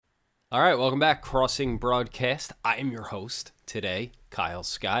All right, welcome back, Crossing Broadcast. I am your host today, Kyle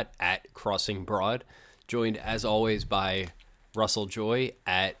Scott at Crossing Broad, joined as always by Russell Joy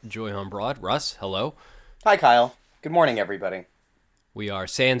at Joy on Broad. Russ, hello. Hi, Kyle. Good morning, everybody. We are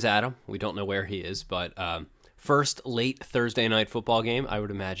sans Adam. We don't know where he is, but first late Thursday night football game. I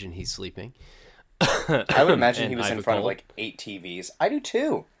would imagine he's sleeping. I would imagine he was in front of cold. like 8 TVs. I do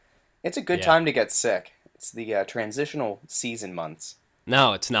too. It's a good time to get sick. It's the transitional season months.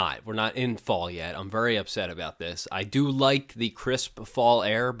 No, it's not. We're not in fall yet. I'm very upset about this. I do like the crisp fall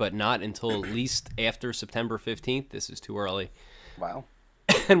air, but not until at least after September 15th. This is too early. Wow.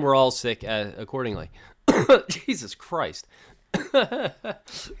 And we're all sick accordingly. Jesus Christ.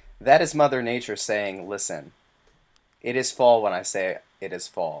 That is Mother Nature saying, listen, it is fall when I say it is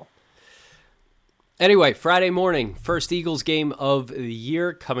fall. Anyway, Friday morning, first Eagles game of the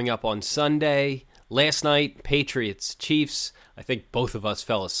year coming up on Sunday. Last night, Patriots, Chiefs. I think both of us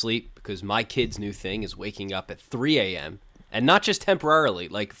fell asleep because my kid's new thing is waking up at 3 a.m. And not just temporarily,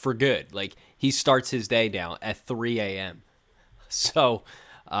 like for good. Like he starts his day down at 3 a.m. So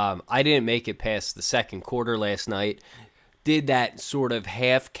I didn't make it past the second quarter last night. Did that sort of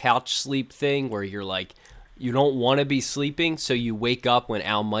half couch sleep thing where you're like, you don't want to be sleeping, so you wake up when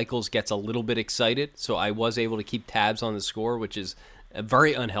Al Michaels gets a little bit excited. So I was able to keep tabs on the score, which is a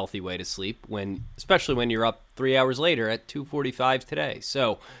very unhealthy way to sleep, especially when you're up 3 hours later at 2:45 today.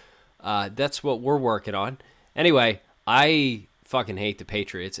 So that's what we're working on. Anyway, I fucking hate the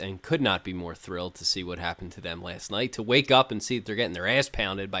Patriots and could not be more thrilled to see what happened to them last night. To wake up and see that they're getting their ass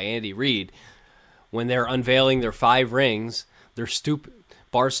pounded by Andy Reid when they're unveiling their 5 rings, their stupid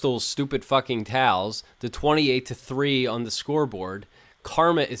Barstool's stupid fucking towels, the 28-3 on the scoreboard.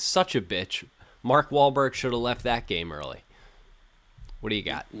 Karma is such a bitch. Mark Wahlberg should have left that game early. What do you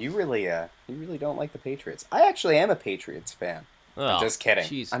got? You really don't like the Patriots. I actually am a Patriots fan. Oh, I'm just kidding.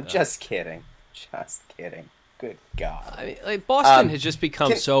 Geez, I'm just kidding. Just kidding. Good God. I mean, like Boston has just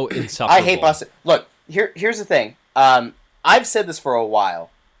become so insufferable. I hate Boston. Look, here's the thing. I've said this for a while.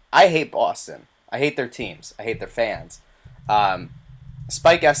 I hate Boston. I hate their teams. I hate their fans.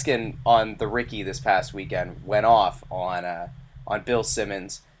 Spike Eskin on the Ricky this past weekend went off on Bill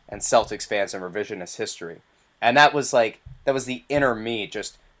Simmons and Celtics fans and revisionist history, and that was the inner me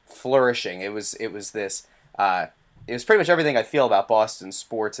just flourishing. It was pretty much everything I feel about Boston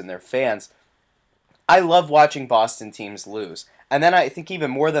sports and their fans. I love watching Boston teams lose, and then I think even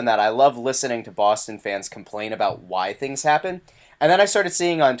more than that, I love listening to Boston fans complain about why things happen. And then I started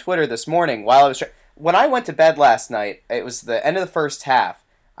seeing on Twitter this morning when I went to bed last night, it was the end of the first half.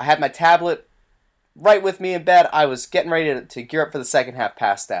 I had my tablet right with me in bed. I was getting ready to gear up for the second half,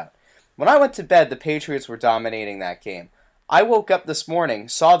 passed out. When I went to bed, the Patriots were dominating that game. I woke up this morning,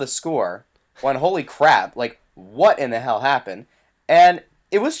 saw the score, went, holy crap, like, what in the hell happened? And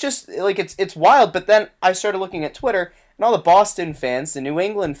it was just, like, it's wild, but then I started looking at Twitter, and all the Boston fans, the New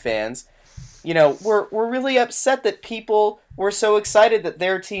England fans, were really upset that people were so excited that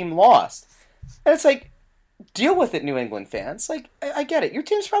their team lost. And it's like, deal with it, New England fans. Like, I get it. Your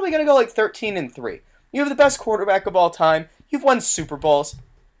team's probably going to go like 13-3. You have the best quarterback of all time. You've won Super Bowls.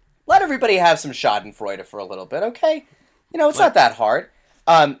 Let everybody have some schadenfreude for a little bit, okay? It's not that hard.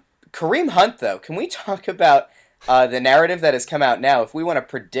 Kareem Hunt, though, can we talk about the narrative that has come out now? If we want to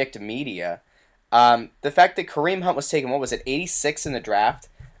predict media, the fact that Kareem Hunt was taken, 86 in the draft?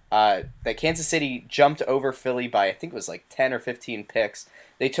 That Kansas City jumped over Philly by, I think it was like 10 or 15 picks.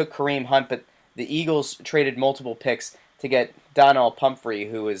 They took Kareem Hunt, but the Eagles traded multiple picks to get Donnell Pumphrey,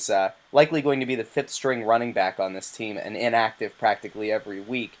 who is likely going to be the 5th-string running back on this team and inactive practically every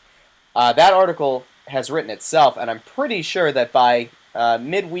week. That article has written itself, and I'm pretty sure that by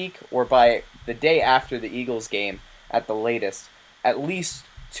midweek or by the day after the Eagles game at the latest, at least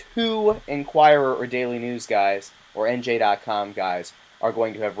 2 Inquirer or Daily News guys or NJ.com guys are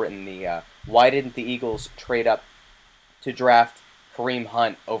going to have written the why didn't the Eagles trade up to draft Kareem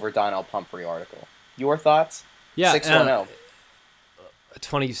Hunt over Donnell Pumphrey article. Your thoughts? Yeah, 610. It's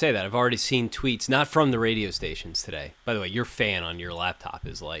funny you say that. I've already seen tweets, not from the radio stations today. By the way, your fan on your laptop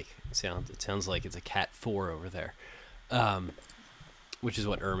is like, it sounds like it's a Cat 4 over there, which is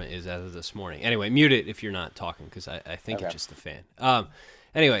what Irma is as of this morning. Anyway, mute it if you're not talking, because I think it's just a fan.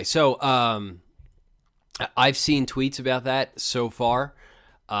 Anyway, so I've seen tweets about that so far.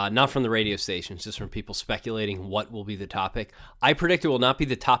 Not from the radio stations, just from people speculating what will be the topic. I predict it will not be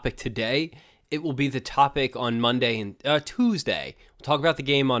the topic today. It will be the topic on Monday and Tuesday. We'll talk about the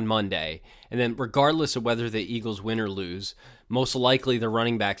game on Monday. And then regardless of whether the Eagles win or lose, most likely the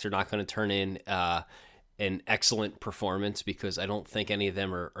running backs are not going to turn in an excellent performance because I don't think any of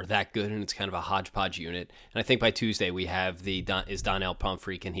them are that good, and it's kind of a hodgepodge unit. And I think by Tuesday we have is Donnell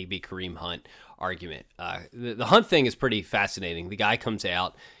Pumphrey, can he be Kareem Hunt argument. The Hunt thing is pretty fascinating. The guy comes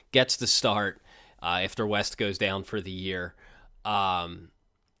out, gets the start after West goes down for the year,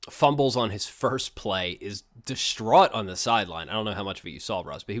 fumbles on his first play, is distraught on the sideline. I don't know how much of it you saw,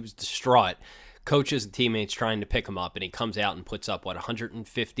 Russ, but he was distraught. Coaches and teammates trying to pick him up, and he comes out and puts up,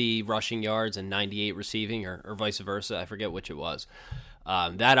 150 rushing yards and 98 receiving, or vice versa. I forget which it was.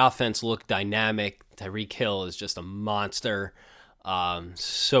 That offense looked dynamic. Tyreek Hill is just a monster,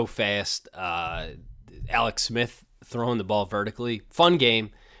 so fast. Alex Smith throwing the ball vertically. Fun game.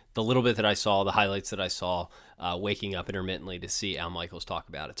 The little bit that I saw, the highlights that I saw, waking up intermittently to see Al Michaels talk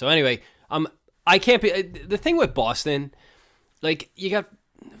about it. So anyway, I can't be... The thing with Boston, like, you got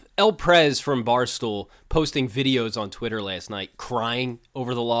El Prez from Barstool posting videos on Twitter last night crying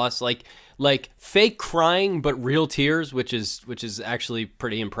over the loss, like fake crying but real tears, which is actually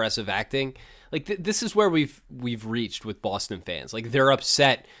pretty impressive acting. Like this is where we've reached with Boston fans. Like they're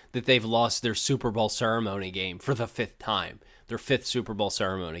upset that they've lost their Super Bowl ceremony game for the fifth time, their fifth Super Bowl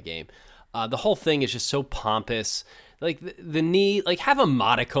ceremony game. The whole thing is just so pompous. Like the need, like have a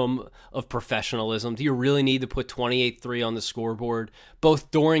modicum of professionalism. Do you really need to put 28-3 on the scoreboard,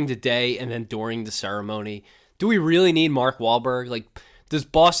 both during the day and then during the ceremony? Do we really need Mark Wahlberg? Like, does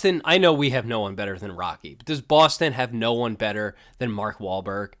Boston, I know we have no one better than Rocky, but does Boston have no one better than Mark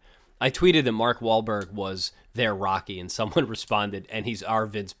Wahlberg? I tweeted that Mark Wahlberg was their Rocky, and someone responded, and he's our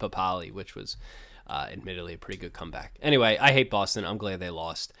Vince Papale, which was admittedly a pretty good comeback. Anyway, I hate Boston. I'm glad they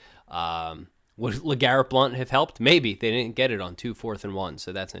lost. Would LeGarrette Blount have helped? Maybe. They didn't get it on 2 4th and 1,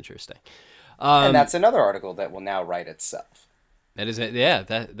 so that's interesting. And that's another article that will now write itself. That is it. Yeah,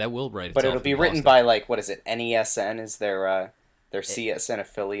 that will write itself. But it'll be written by, like, what is it? NESN is their CSN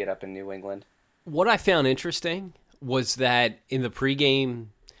affiliate up in New England. What I found interesting was that in the pregame,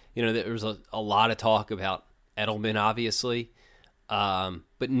 there was a lot of talk about Edelman, obviously,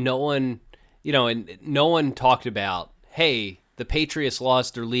 but no one, and no one talked about, hey, the Patriots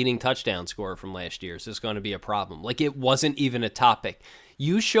lost their leading touchdown scorer from last year. Is this going to be a problem? Like, it wasn't even a topic.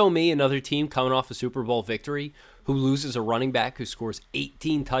 You show me another team coming off a Super Bowl victory who loses a running back who scores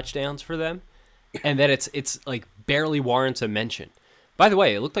 18 touchdowns for them, and that it's like barely warrants a mention. By the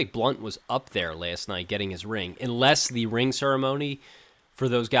way, it looked like Blount was up there last night getting his ring, unless the ring ceremony for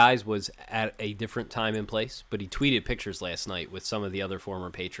those guys was at a different time and place. But he tweeted pictures last night with some of the other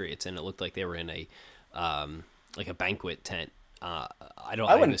former Patriots, and it looked like they were in a banquet tent. I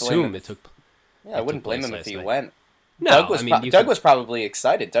wouldn't assume it took. Yeah, I wouldn't blame him if he went. No, Doug was probably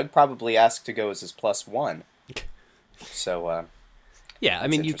excited. Doug probably asked to go as his +1. So, yeah, I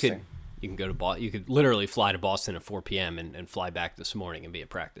mean, you can go to Boston. You could literally fly to Boston at 4 p.m. and fly back this morning and be at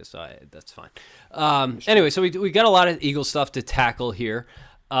practice. So that's fine. Anyway, so we got a lot of Eagle stuff to tackle here.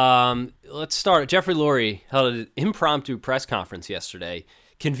 Let's start. Jeffrey Lurie held an impromptu press conference yesterday,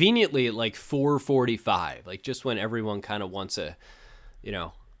 conveniently at like 4:45, like just when everyone kind of wants I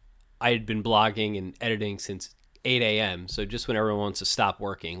had been blogging and editing since 8 a.m., so just when everyone wants to stop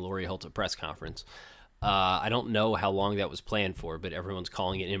working, Lurie holds a press conference. I don't know how long that was planned for, but everyone's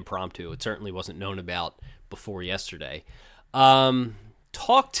calling it impromptu. It certainly wasn't known about before yesterday. I'm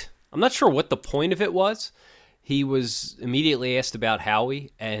not sure what the point of it was. He was immediately asked about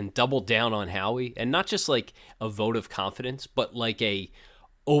Howie and doubled down on Howie, and not just like a vote of confidence, but like a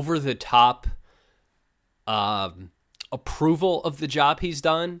over-the-top approval of the job he's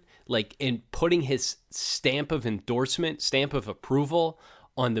done, like in putting his stamp of endorsement, stamp of approval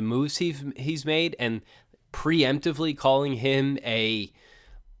on the moves he's made, and preemptively calling him a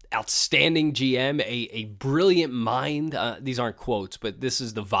outstanding GM, a brilliant mind. These aren't quotes, but this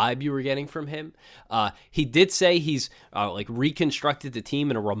is the vibe you were getting from him. He did say he's reconstructed the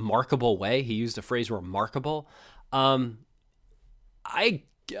team in a remarkable way. He used the phrase remarkable.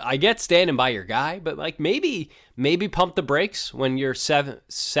 I get standing by your guy, but like maybe pump the brakes when you're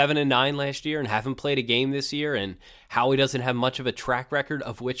 7-9 last year and haven't played a game this year, and Howie doesn't have much of a track record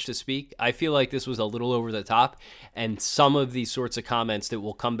of which to speak. I feel like this was a little over the top, and some of these sorts of comments that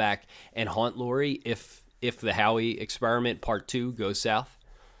will come back and haunt Lurie if the Howie experiment part 2 goes south.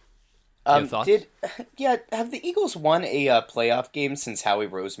 Thoughts? Have the Eagles won a playoff game since Howie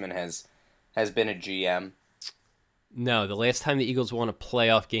Roseman has been a GM? No, the last time the Eagles won a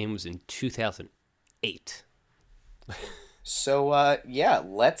playoff game was in 2008. So,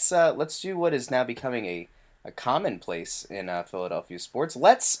 let's do what is now becoming a commonplace in Philadelphia sports.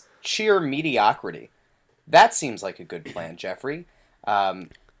 Let's cheer mediocrity. That seems like a good plan, Jeffrey. I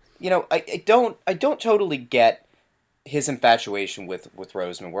don't totally get his infatuation with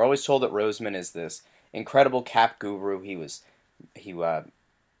Roseman. We're always told that Roseman is incredible cap guru. He was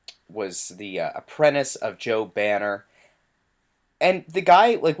the apprentice of Joe Banner. And the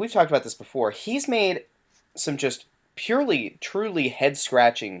guy, like we've talked about this before, he's made some just purely, truly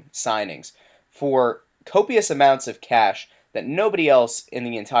head-scratching signings for copious amounts of cash that nobody else in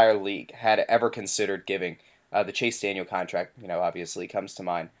the entire league had ever considered giving. The Chase Daniel contract, obviously comes to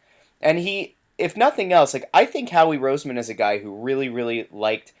mind. And he, if nothing else, like I think Howie Roseman is a guy who really, really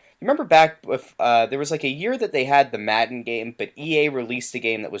liked. Remember back with there was like a year that they had the Madden game, but EA released a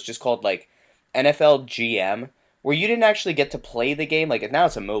game that was just called like NFL GM, where you didn't actually get to play the game. Like now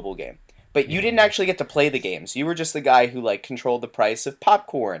it's a mobile game, but you didn't actually get to play the games. You were just the guy who like controlled the price of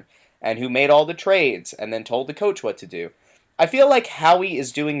popcorn and who made all the trades and then told the coach what to do. I feel like Howie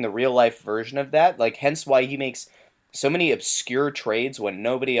is doing the real life version of that, like hence why he makes so many obscure trades when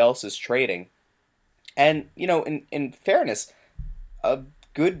nobody else is trading. And, in fairness, a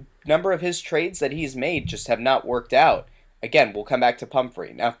good number of his trades that he's made just have not worked out. Again, we'll come back to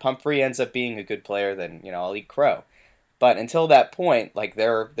Pumphrey. Now, if Pumphrey ends up being a good player, then, I'll eat crow. But until that point, like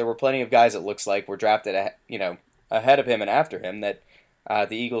there were plenty of guys it looks like were drafted, ahead of him and after him that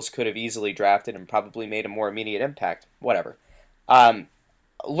the Eagles could have easily drafted and probably made a more immediate impact. Whatever.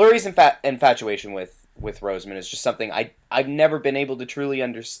 Lurie's infatuation with Roseman is just something I've never been able to truly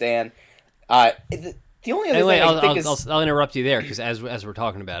understand. The only other thing I think is I'll interrupt you there because as we're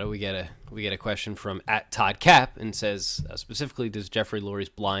talking about it, we get a question from @ToddCap and says specifically, does Jeffrey Lurie's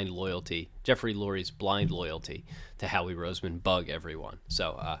blind loyalty to Howie Roseman bug everyone?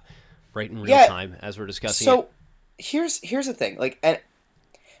 So right in real time as we're discussing. So here's the thing,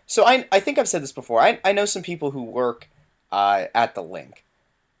 so I think I've said this before. I know some people who work at the Link.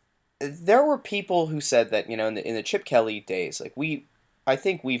 There were people who said that in the Chip Kelly days, like I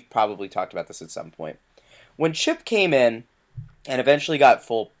think we've probably talked about this at some point. When Chip came in and eventually got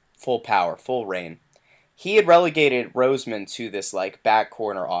full power, full reign, he had relegated Roseman to this like back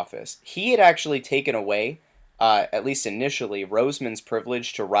corner office. He had actually taken away, at least initially, Roseman's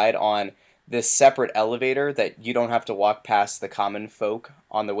privilege to ride on this separate elevator that you don't have to walk past the common folk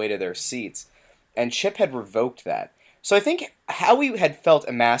on the way to their seats. And Chip had revoked that. So I think Howie had felt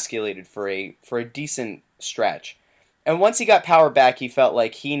emasculated for a decent stretch. And once he got power back, he felt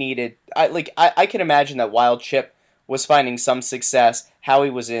like he needed... I can imagine that while Chip was finding some success,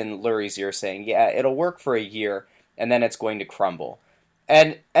 Howie was in Lurie's ear saying, yeah, it'll work for a year, and then it's going to crumble.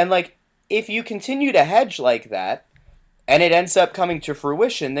 And if you continue to hedge like that, and it ends up coming to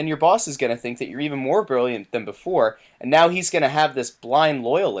fruition, then your boss is going to think that you're even more brilliant than before, and now he's going to have this blind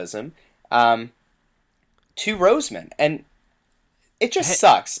loyalism to Roseman, and it just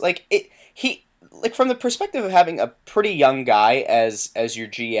sucks. From the perspective of having a pretty young guy as your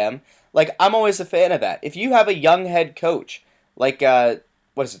GM, I'm always a fan of that. If you have a young head coach, the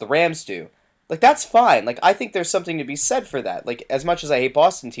Rams do, that's fine. I think there's something to be said for that. As much as I hate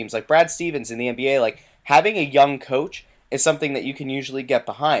Boston teams, like Brad Stevens in the NBA, having a young coach is something that you can usually get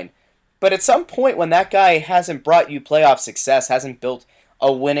behind. But at some point when that guy hasn't brought you playoff success, hasn't built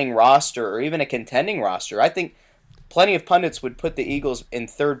a winning roster or even a contending roster, I think plenty of pundits would put the Eagles in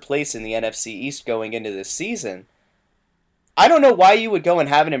third place in the NFC East going into this season. I don't know why you would go and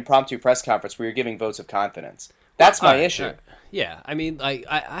have an impromptu press conference where you're giving votes of confidence. That's my issue. Yeah, I mean,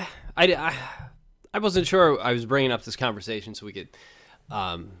 I wasn't sure I was bringing up this conversation so we could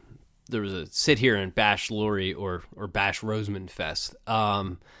there was a sit here and bash Lurie or bash Roseman fest.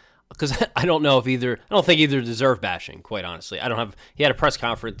 Because I don't think either deserve bashing, quite honestly. He had a press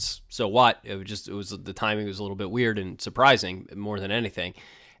conference, so what? The timing was a little bit weird and surprising more than anything.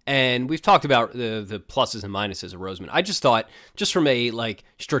 And we've talked about the pluses and minuses of Roseman. I just thought, just from a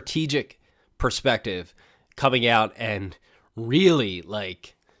strategic perspective, coming out and really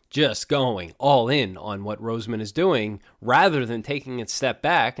just going all in on what Roseman is doing, rather than taking a step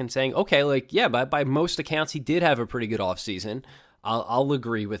back and saying, okay, by most accounts, he did have a pretty good offseason. I'll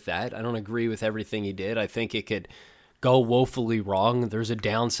agree with that. I don't agree with everything he did. I think it could go woefully wrong. There's a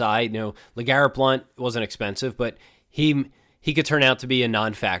downside. LeGarrette Blount wasn't expensive, but he could turn out to be a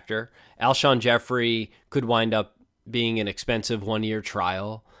non-factor. Alshon Jeffrey could wind up being an expensive one-year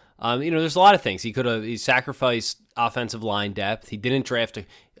trial. There's a lot of things. He sacrificed offensive line depth. He didn't draft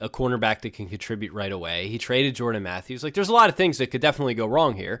a cornerback that can contribute right away. He traded Jordan Matthews. There's a lot of things that could definitely go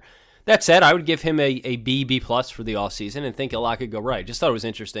wrong here. That said, I would give him a B+ for the offseason and think a lot could go right. Just thought it was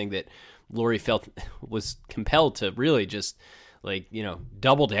interesting that Lurie was compelled to really just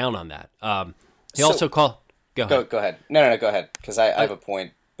double down on that. He also called... Go ahead. No, go ahead, because I have a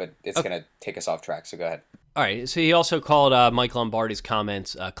point, but it's going to take us off track, so go ahead. All right, so he also called Mike Lombardi's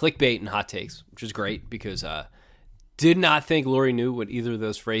comments clickbait and hot takes, which is great because did not think Lurie knew what either of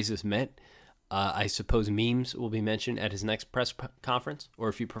those phrases meant. I suppose memes will be mentioned at his next press conference, or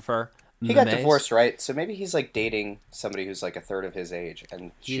if you prefer, He got memes. divorced, right? So maybe he's like dating somebody who's like a third of his age,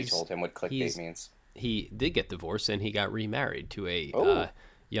 and she He's- told him what clickbait means. He did get divorced, and he got remarried to a Oh.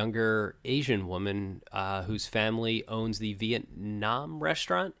 younger Asian woman whose family owns the Vietnam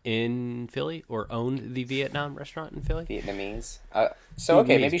restaurant in Philly, or owned the Vietnam restaurant in Philly. Vietnamese. So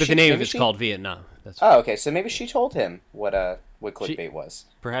okay, Vietnamese, maybe but she, the name of maybe it's she, called Vietnam. That's Oh, okay. So maybe she told him what clickbait was.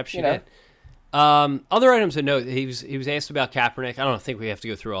 perhaps she You know. did. Other items to note, he was asked about Kaepernick. I don't think we have to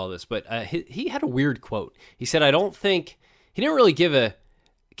go through all this, but he had a weird quote. He said, "I don't think he didn't really give a."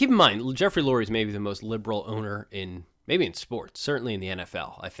 Keep in mind, Jeffrey Lurie is maybe the most liberal owner in sports, certainly in the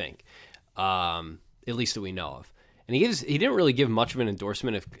NFL. I think, at least that we know of. And he didn't really give much of an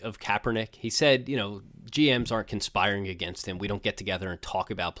endorsement of Kaepernick. He said, GMs aren't conspiring against him. We don't get together and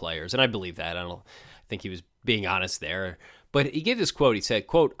talk about players, and I believe that. I think he was being honest there. But he gave this quote. He said,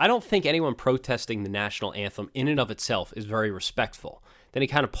 quote, "I don't think anyone protesting the national anthem in and of itself is very respectful." Then he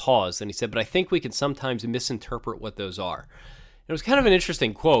kind of paused and he said, "But I think we can sometimes misinterpret what those are." It was kind of an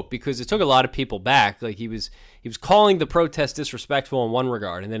interesting quote because it took a lot of people back. Like he was calling the protest disrespectful in one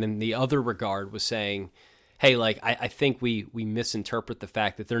regard, and then in the other regard was saying, hey, like I think we misinterpret the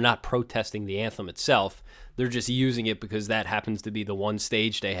fact that they're not protesting the anthem itself. They're just using it because that happens to be the one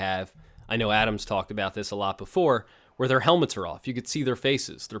stage they have. I know Adam's talked about this a lot before, where their helmets are off. You could see their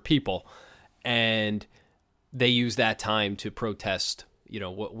faces. They're people. And they use that time to protest,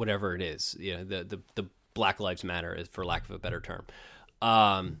 whatever it is, the Black Lives Matter, for lack of a better term.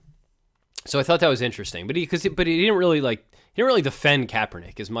 So I thought that was interesting. But he didn't really defend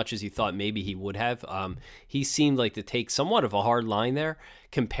Kaepernick as much as he thought maybe he would have. He seemed like to take somewhat of a hard line there,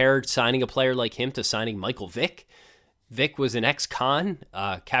 compared signing a player like him to signing Michael Vick. Vick was an ex-con.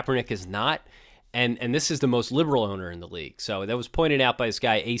 Kaepernick is not. And this is the most liberal owner in the league. So that was pointed out by this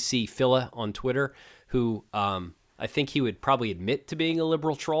guy, AC Phila, on Twitter, who I think he would probably admit to being a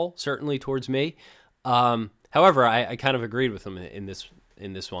liberal troll, certainly towards me. However, I kind of agreed with him in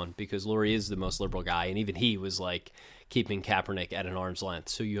this one because Lurie is the most liberal guy, and even he was like keeping Kaepernick at an arm's length.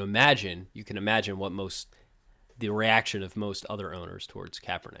 So you can imagine what the reaction of most other owners towards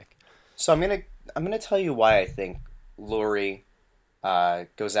Kaepernick. So I'm gonna tell you why I think Lurie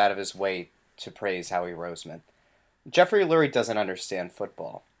goes out of his way to praise Howie Roseman. Jeffrey Lurie doesn't understand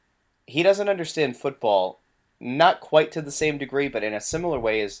football. He doesn't understand football, not quite to the same degree, but in a similar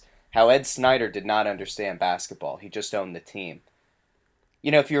way as how Ed Snyder did not understand basketball. He just owned the team.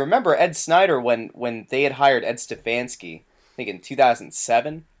 If you remember Ed Snyder, when they had hired Ed Stefanski, I think in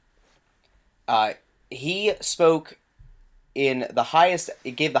 2007, he spoke in the highest.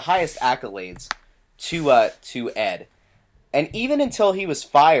 It gave the highest accolades to Ed, and even until he was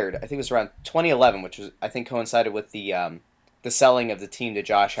fired, I think it was around 2011, which was I think coincided with the selling of the team to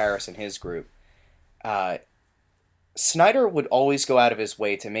Josh Harris and his group. Snyder would always go out of his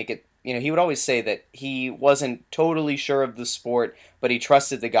way to make it, he would always say that he wasn't totally sure of the sport, but he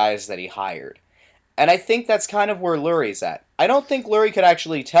trusted the guys that he hired. And I think that's kind of where Lurie's at. I don't think Lurie could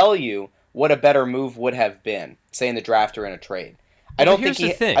actually tell you what a better move would have been, say in the draft or in a trade. I don't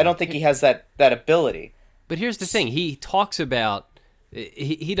think he has that ability. But here's the thing. He talks about,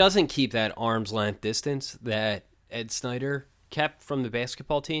 he doesn't keep that arm's length distance that Ed Snyder kept from the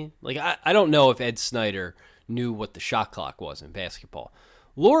basketball team. Like, I don't know if Ed Snyder knew what the shot clock was in basketball.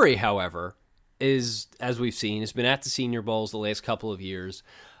 Lurie, however, is, as we've seen, has been at the Senior Bowls the last couple of years.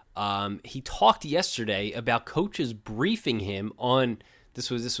 He talked yesterday about coaches briefing him on, this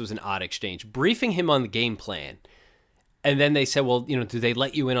was an odd exchange, briefing him on the game plan. And then they said, well, do they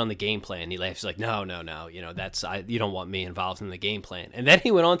let you in on the game plan? He laughs, he's like, no, you don't want me involved in the game plan. And then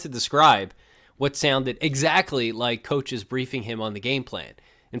he went on to describe what sounded exactly like coaches briefing him on the game plan.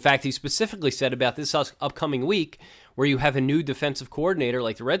 In fact, he specifically said about this upcoming week, where you have a new defensive coordinator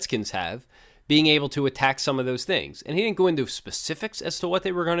like the Redskins have, being able to attack some of those things. And he didn't go into specifics as to what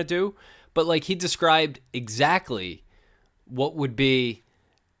they were going to do, but like he described exactly what would be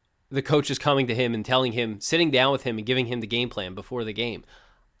the coaches coming to him and telling him, sitting down with him and giving him the game plan before the game.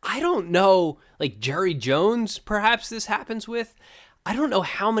 I don't know, like Jerry Jones, perhaps this happens with. I don't know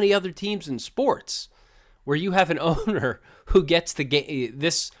how many other teams in sports where you have an owner who gets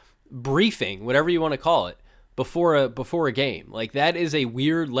this briefing, whatever you want to call it, before a game. Like, that is a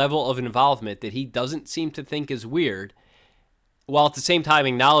weird level of involvement that he doesn't seem to think is weird, while at the same time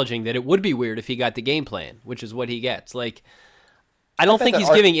acknowledging that it would be weird if he got the game plan, which is what he gets. Like, I don't think he's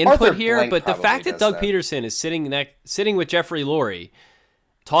giving input here, but the fact that Doug Peterson is sitting with Jeffrey Lurie,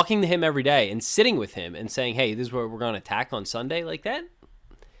 talking to him every day and sitting with him and saying, hey, this is what we're going to attack on Sunday, like that,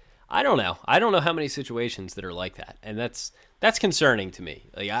 I don't know. I don't know how many situations that are like that, and that's concerning to me.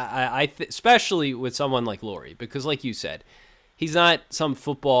 Like especially with someone like Lurie, because like you said, he's not some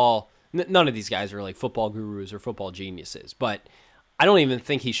football. None of these guys are like football gurus or football geniuses, but I don't even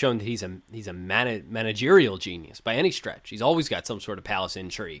think he's shown that he's a managerial genius by any stretch. He's always got some sort of palace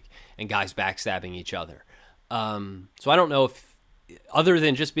intrigue and guys backstabbing each other. So I don't know if, other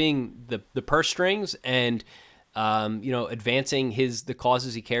than just being the purse strings and advancing the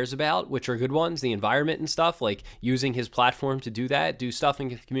causes he cares about, which are good ones, the environment and stuff, like using his platform to do that, do stuff in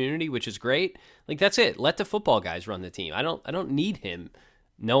the community, which is great. Like that's it. Let the football guys run the team. I don't need him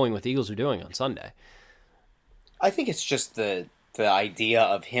knowing what the Eagles are doing on Sunday. I think it's just the idea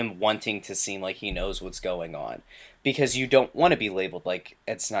of him wanting to seem like he knows what's going on, because you don't want to be labeled like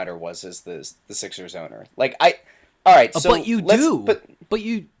Ed Snyder was as the Sixers owner. Like all right, so but you do. But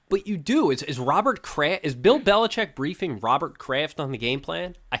you do. Is Robert Kraft? Is Bill Belichick briefing Robert Kraft on the game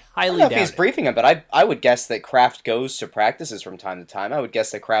plan? I highly doubt if he's briefing him, but I would guess that Kraft goes to practices from time to time. I would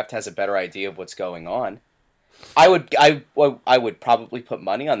guess that Kraft has a better idea of what's going on. I would probably put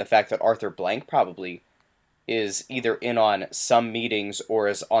money on the fact that Arthur Blank probably is either in on some meetings or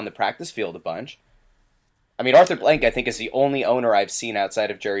is on the practice field a bunch. I mean, Arthur Blank, I think, is the only owner I've seen outside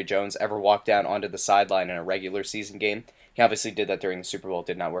of Jerry Jones ever walk down onto the sideline in a regular season game. He obviously did that during the Super Bowl.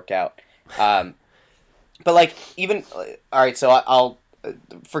 Did not work out. But, like, even... All right, so I'll...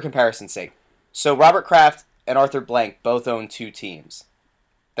 For comparison's sake. So Robert Kraft and Arthur Blank both own two teams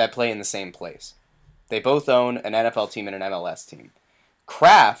that play in the same place. They both own an NFL team and an MLS team.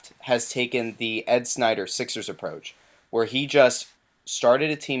 Kraft has taken the Ed Snyder Sixers approach, where he just started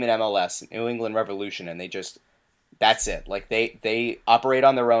a team in MLS, New England Revolution, and that's it. Like, they operate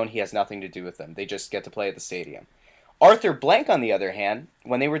on their own. He has nothing to do with them. They just get to play at the stadium. Arthur Blank, on the other hand,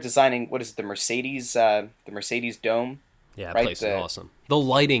 when they were designing, what is it, the Mercedes Dome? Yeah, that place is awesome. The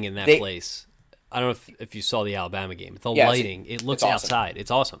lighting in that place. I don't know if you saw the Alabama game. The lighting, it looks outside.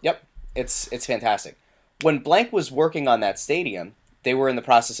 It's awesome. Yep, it's fantastic. When Blank was working on that stadium, they were in the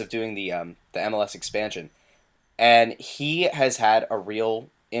process of doing the MLS expansion, and he has had a real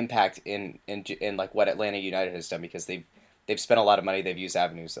impact in like what Atlanta United has done, because they've spent a lot of money. They've used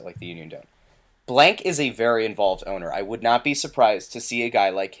avenues that like the Union don't. Blank is a very involved owner. I would not be surprised to see a guy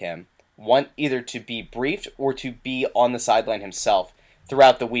like him want either to be briefed or to be on the sideline himself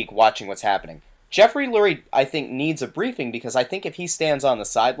throughout the week watching what's happening. Jeffrey Lurie, I think, needs a briefing, because I think if he stands on the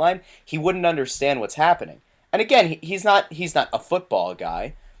sideline, he wouldn't understand what's happening. And again, he's not a football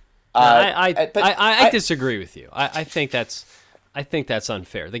guy. I disagree with you. I think that's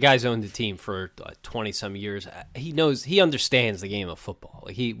unfair. The guy's owned the team for 20-some years. He understands the game of football.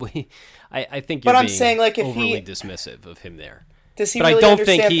 Like I think you're being overly dismissive of him there. Does he really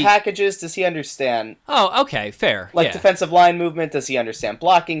understand packages? Does he understand... Oh, okay, fair. Like defensive line movement? Does he understand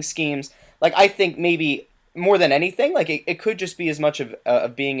blocking schemes? Like, I think maybe more than anything, like it could just be as much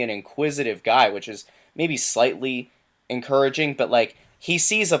of being an inquisitive guy, which is maybe slightly encouraging, but like he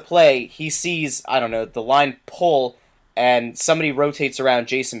sees a play, he sees, I don't know, the line pull, and somebody rotates around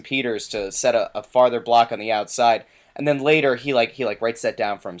Jason Peters to set a farther block on the outside, and then later he writes that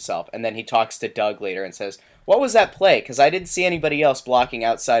down for himself, and then he talks to Doug later and says, "What was that play? Because I didn't see anybody else blocking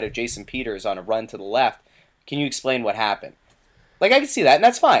outside of Jason Peters on a run to the left. Can you explain what happened?" Like, I can see that, and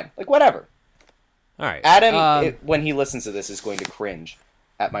that's fine. Like, whatever. All right. Adam, when he listens to this, is going to cringe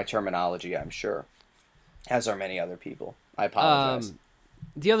at my terminology, I'm sure. As are many other people. I apologize.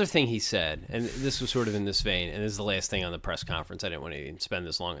 The other thing he said, and this was sort of in this vein, and this is the last thing on the press conference. I didn't want to even spend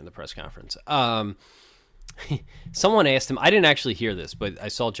this long in the press conference. Someone asked him, I didn't actually hear this, but I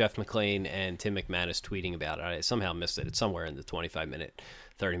saw Jeff McLean and Tim McManus tweeting about it. I somehow missed it. It's somewhere in the 25-minute,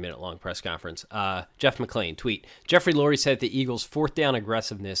 30-minute long press conference. Jeff McLean, tweet, Jeffrey Lurie said the Eagles' fourth down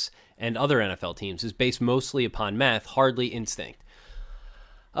aggressiveness and other NFL teams is based mostly upon math, hardly instinct.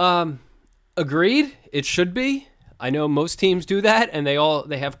 Agreed. It should be. I know most teams do that, and they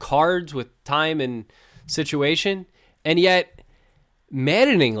have cards with time and situation, and yet,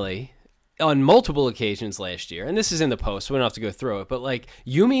 maddeningly, on multiple occasions last year, and this is in the post, so we don't have to go through it, but like,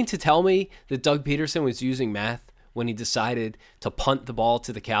 you mean to tell me that Doug Peterson was using math when he decided to punt the ball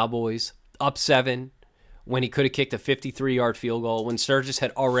to the Cowboys up 7, when he could have kicked a 53-yard field goal, when Sturgis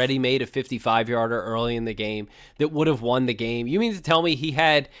had already made a 55-yarder early in the game that would have won the game? You mean to tell me he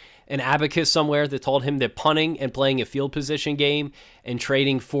had an abacus somewhere that told him that punting and playing a field position game and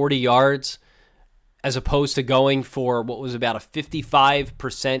trading 40 yards as opposed to going for what was about a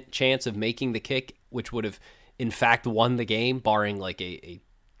 55% chance of making the kick, which would have in fact won the game, barring like a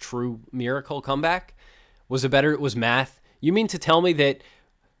true miracle comeback, was math? You mean to tell me that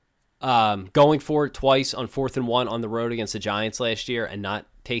going for it twice on 4th and 1 on the road against the Giants last year and not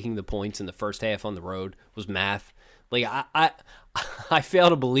taking the points in the first half on the road was math. Like, I fail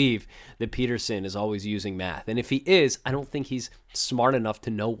to believe that Peterson is always using math. And if he is, I don't think he's smart enough to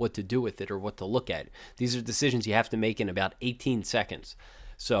know what to do with it or what to look at. These are decisions you have to make in about 18 seconds.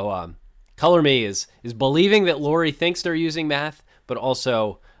 So color me is believing that Laurie thinks they're using math, but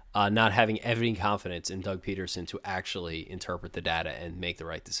also not having any confidence in Doug Peterson to actually interpret the data and make the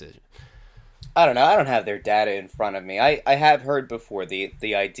right decision. I don't know. I don't have their data in front of me. I have heard before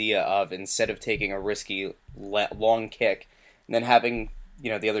the idea of, instead of taking a risky long kick and then having,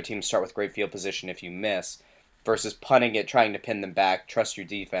 the other team start with great field position if you miss, versus punting it, trying to pin them back, trust your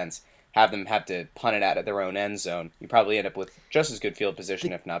defense, have them have to punt it out at their own end zone. You probably end up with just as good field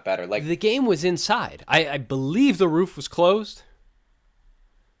position, if not better. Like, the game was inside. I believe the roof was closed.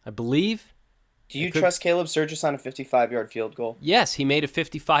 I believe. Do you trust Caleb Sturgis on a 55-yard field goal? Yes, he made a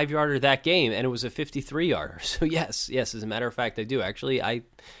 55-yarder that game, and it was a 53-yarder. So yes, as a matter of fact, I do. Actually, I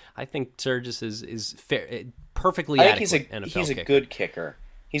think Sturgis is fair, perfectly adequate. I think he's a good kicker.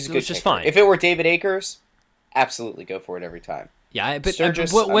 He's a good kicker. Just fine. If it were David Akers, absolutely go for it every time. Yeah, but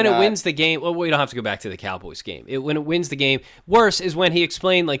when it wins the game, well, we don't have to go back to the Cowboys game. When it wins the game, worse is when he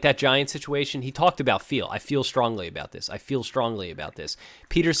explained, like, that Giants situation. He talked about feel. I feel strongly about this. I feel strongly about this.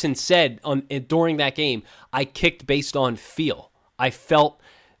 Peterson said during that game, I kicked based on feel. I felt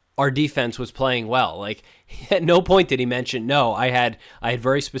our defense was playing well. Like, at no point did he mention, no, I had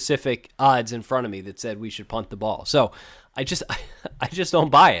very specific odds in front of me that said we should punt the ball. So I just don't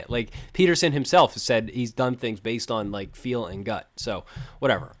buy it. Like, Peterson himself has said he's done things based on, like, feel and gut. So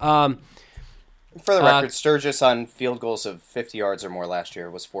whatever. For the record, Sturgis on field goals of 50 yards or more last year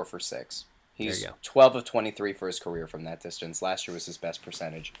was 4 for 6. He's 12 of 23 for his career from that distance. Last year was his best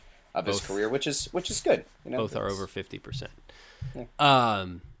percentage of his career, which is good. Both are over 50%. Yeah.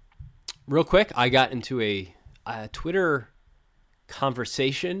 Real quick, I got into a Twitter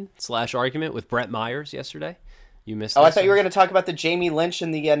conversation / argument with Brett Myers yesterday. You missed. I thought you were going to talk about the Jamie Lynch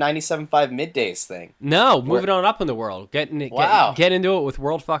and the 97.5 middays thing. No, moving on up in the world. Get into it with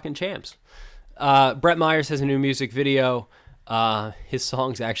world fucking champs. Brett Myers has a new music video. His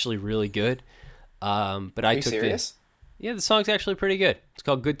song's actually really good. But Are you serious? Yeah, the song's actually pretty good. It's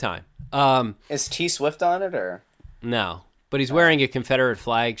called Good Time. Is T Swift on it or? No. But he's wearing a Confederate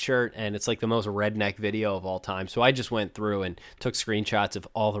flag shirt, and it's like the most redneck video of all time. So I just went through and took screenshots of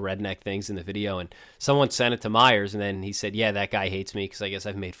all the redneck things in the video, and someone sent it to Myers, and then he said, yeah, that guy hates me because I guess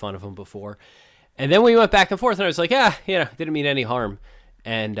I've made fun of him before. And then we went back and forth, and I was like, didn't mean any harm.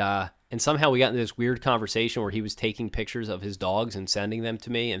 And somehow we got into this weird conversation where he was taking pictures of his dogs and sending them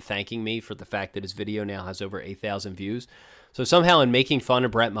to me and thanking me for the fact that his video now has over 8,000 views. So somehow in making fun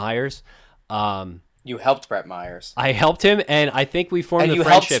of Brett Myers, you helped Brett Myers. I helped him, and I think we formed a friendship. And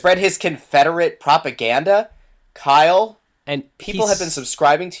you helped spread his Confederate propaganda? Kyle, and people have been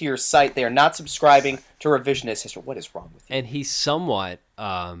subscribing to your site. They are not subscribing to revisionist history. What is wrong with you? And he somewhat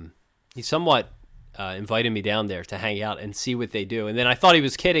invited me down there to hang out and see what they do. And then I thought he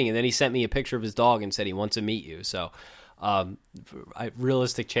was kidding, and then he sent me a picture of his dog and said he wants to meet you. So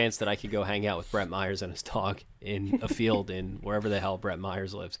realistic chance that I could go hang out with Brett Myers and his dog in a field in wherever the hell Brett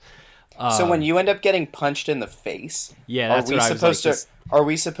Myers lives. So when you end up getting punched in the face, that's what I was like. Are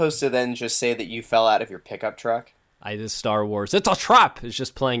we supposed to then just say that you fell out of your pickup truck? This Star Wars, it's a trap, is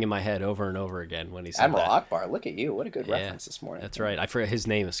just playing in my head over and over again when he said Admiral that. Akbar, look at you. What a good reference this morning. That's right. I forgot his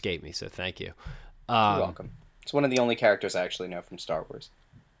name escaped me, so thank you. You're welcome. It's one of the only characters I actually know from Star Wars.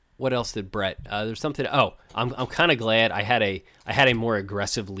 What else did Brett? There's something. I'm kind of glad I had a more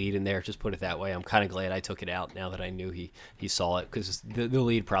aggressive lead in there. Just put it that way. I'm kind of glad I took it out now that I knew he saw it, because the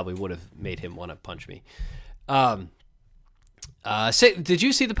lead probably would have made him want to punch me. Did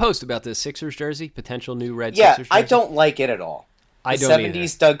you see the post about the Sixers jersey, potential new red Sixers jersey? Yeah, I don't like it at all. I don't 70s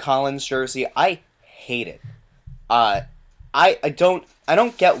either. Doug Collins jersey, I hate it. I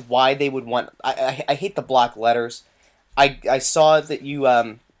don't get why they would want. I hate the block letters. I saw that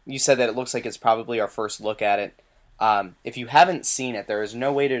you said that it looks like it's probably our first look at it. If you haven't seen it, there is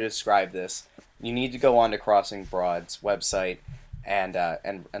no way to describe this. You need to go on to Crossing Broad's website and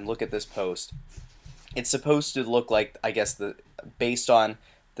look at this post. It's supposed to look like, I guess, based on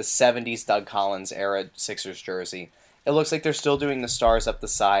the 70s Doug Collins era Sixers jersey. It looks like they're still doing the stars up the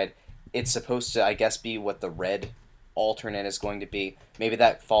side. It's supposed to, I guess, be what the red alternate is going to be. Maybe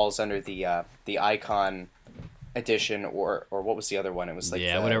that falls under the Icon edition, or what was the other one? It was like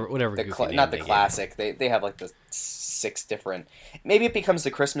whatever. Not the classic. They have like the 6 different. Maybe it becomes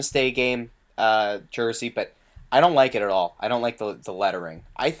the Christmas Day game jersey, but I don't like it at all. I don't like the lettering.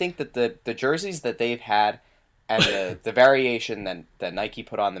 I think that the jerseys that they've had and the variation that Nike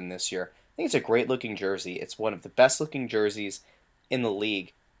put on them this year, I think it's a great looking jersey. It's one of the best looking jerseys in the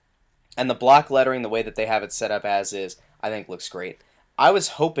league. And the block lettering, the way that they have it set up as is, I think looks great. I was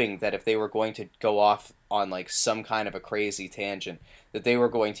hoping that if they were going to go off on like some kind of a crazy tangent, that they were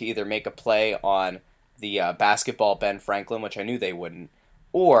going to either make a play on the basketball Ben Franklin, which I knew they wouldn't,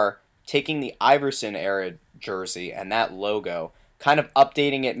 or taking the Iverson era jersey and that logo, kind of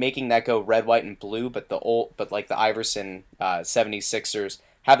updating it, making that go red, white, and blue, but like the Iverson 76ers,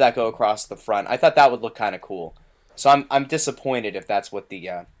 have that go across the front. I thought that would look kind of cool. So I'm disappointed if that's what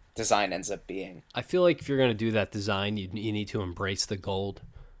the design ends up being. I feel like if you're going to do that design, you need to embrace the gold.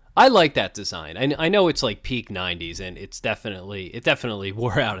 I like that design. I know it's like peak 90s, and it definitely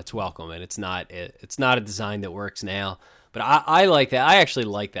wore out its welcome, and it's not a design that works now. But I like that. I actually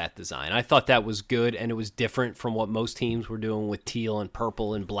like that design. I thought that was good, and it was different from what most teams were doing with teal and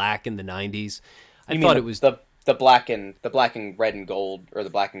purple and black in the 90s. I thought it was the black and red and gold, or the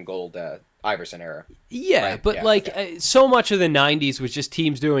black and gold Iverson era. Yeah, right? But so much of the 90s was just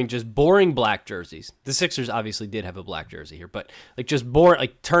teams doing just boring black jerseys. The Sixers obviously did have a black jersey here, but like just boring,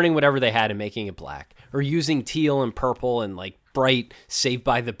 like turning whatever they had and making it black, or using teal and purple and like bright Saved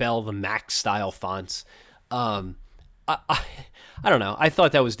by the Bell, the Max style fonts. I don't know. I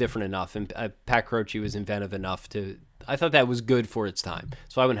thought that was different enough, and Pat Croce was inventive enough to. I thought that was good for its time,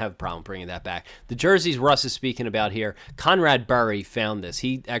 so I wouldn't have a problem bringing that back. The jerseys Russ is speaking about here, Conrad Burry found this.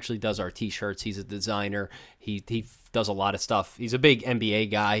 He actually does our T-shirts. He's a designer. He does a lot of stuff. He's a big NBA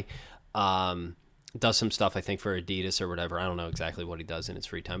guy. Does some stuff, I think, for Adidas or whatever. I don't know exactly what he does in his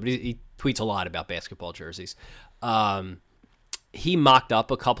free time, but he tweets a lot about basketball jerseys. He mocked up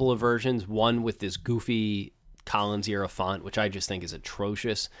a couple of versions, one with this goofy Collins era font, which I just think is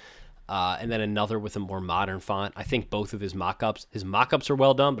atrocious, and then another with a more modern font. I think both of his mock-ups are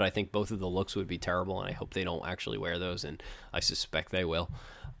well done, but I think both of the looks would be terrible, and I hope they don't actually wear those, and I suspect they will.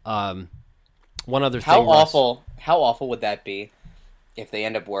 One other thing, how awful would that be if they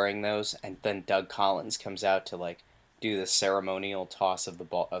end up wearing those and then Doug Collins comes out to like do the ceremonial toss of the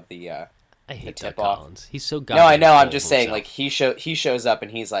ball of the I hate tip Doug off. Collins. He's so No, I know. I'm just himself. saying, like he shows up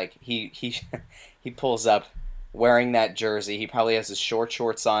and he's like he pulls up wearing that jersey. He probably has his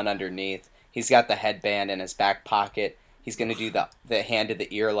shorts on underneath. He's got the headband in his back pocket. He's going to do the hand to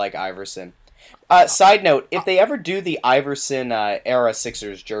the ear like Iverson. Side note, if they ever do the Iverson era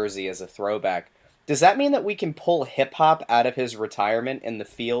Sixers jersey as a throwback, does that mean that we can pull hip-hop out of his retirement in the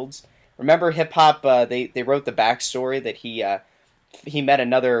fields? Remember hip-hop, they wrote the backstory that he met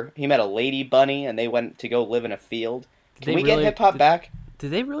a lady bunny and they went to go live in a field. Can we get hip-hop back? Did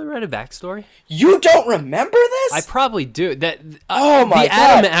they really write a backstory? You don't remember this? I probably do. Oh my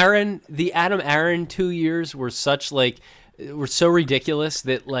God! The Adam Aaron 2 years were so ridiculous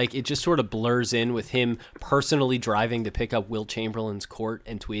that like it just sort of blurs in with him personally driving to pick up Wilt Chamberlain's court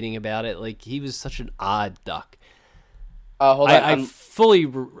and tweeting about it. Like he was such an odd duck. Hold on.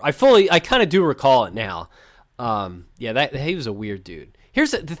 I kind of do recall it now. He was a weird dude.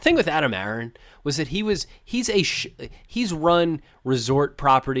 Here's the thing with Adam Aaron was that he's run resort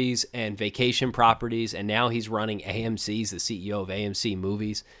properties and vacation properties, and now he's running AMC. He's the CEO of AMC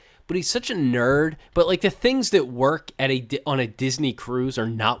Movies, but he's such a nerd. But like the things that work on a Disney cruise are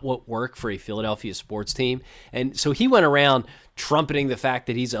not what work for a Philadelphia sports team, and so he went around trumpeting the fact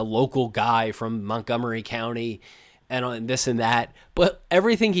that he's a local guy from Montgomery County and on this and that. But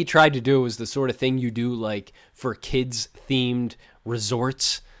everything he tried to do was the sort of thing you do like for kids themed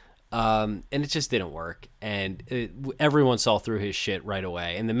resorts, and it just didn't work, and everyone saw through his shit right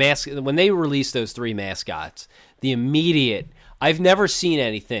away. And when they released those 3 mascots, I've never seen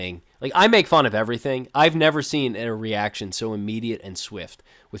anything like, I make fun of everything. I've never seen a reaction so immediate and swift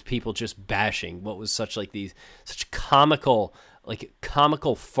with people just bashing what was such comical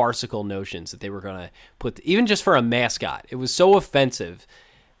farcical notions that they were going to put, even just for a mascot. It was so offensive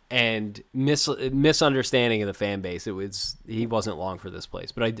and misunderstanding of the fan base. He wasn't long for this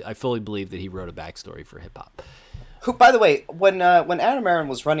place, but I fully believe that he wrote a backstory for hip hop. Who, by the way, when Adam Aaron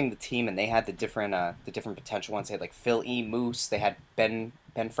was running the team and they had the different potential ones, they had like Phil E. Moose, they had Ben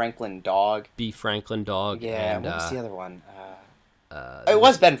Franklin Dog, B. Franklin Dog, yeah. And what was the other one? It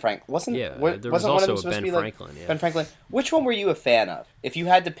was Ben Franklin, wasn't? Yeah, there was wasn't also one of them supposed to be Franklin. Like yeah. Ben Franklin. Which one were you a fan of? If you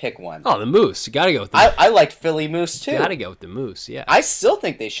had to pick one. Oh, the Moose. You gotta go with the I liked Philly Moose too. You gotta go with the Moose. Yeah. I still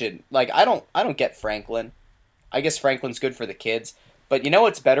think they should. Like, I don't get Franklin. I guess Franklin's good for the kids, but you know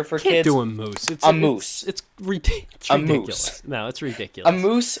what's better for Can't kids? do a moose. A moose. It's ridiculous. A moose. No, it's ridiculous. A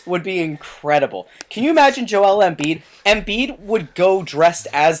moose would be incredible. Can you imagine Joel Embiid? Embiid would go dressed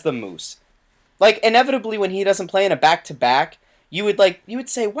as the moose. Like, inevitably, when he doesn't play in a back-to-back, you would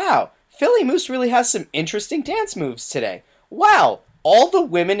say, wow, Philly Moose really has some interesting dance moves today. Wow, all the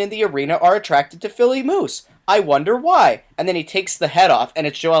women in the arena are attracted to Philly Moose. I wonder why. And then he takes the head off, and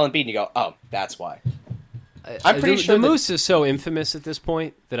it's Joel Embiid, and you go, oh, that's why. I'm pretty sure the Moose is so infamous at this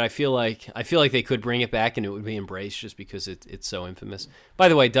point that I feel like they could bring it back and it would be embraced just because it's so infamous. By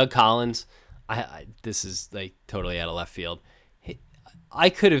the way, Doug Collins, this is like totally out of left field. I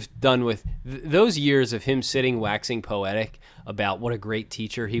could have done with those years of him sitting waxing poetic about what a great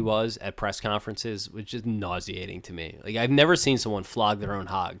teacher he was at press conferences, which is nauseating to me. Like, I've never seen someone flog their own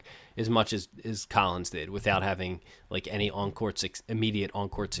hog as much as Collins did without having like any immediate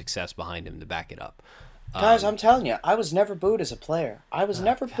on-court success behind him to back it up. Guys, I'm telling you, I was never booed as a player. I was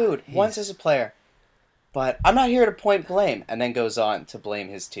never booed once as a player. But I'm not here to point blame, and then goes on to blame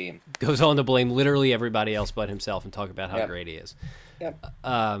his team. Goes on to blame literally everybody else but himself and talk about how great he is. Yep.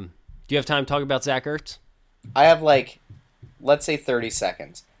 Do you have time to talk about Zach Ertz? I have let's say 30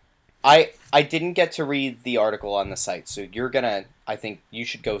 seconds. I didn't get to read the article on the site, so I think you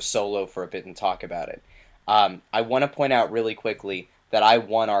should go solo for a bit and talk about it. I want to point out really quickly that I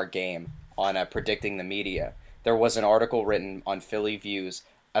won our game on predicting the media. There was an article written on Philly Views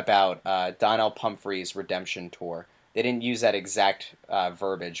about Donnell Pumphrey's redemption tour. They didn't use that exact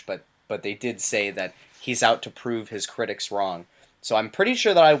verbiage, but they did say that he's out to prove his critics wrong. So I'm pretty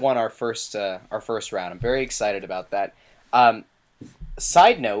sure that I won our first round. I'm very excited about that.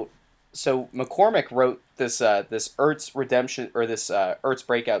 Side note, so McCormick wrote this Ertz redemption or this Ertz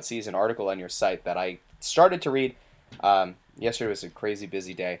breakout season article on your site that I started to read. Yesterday was a crazy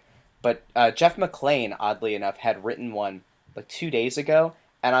busy day. But Jeff McClain, oddly enough, had written one like 2 days ago,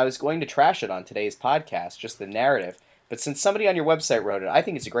 and I was going to trash it on today's podcast, just the narrative. But since somebody on your website wrote it, I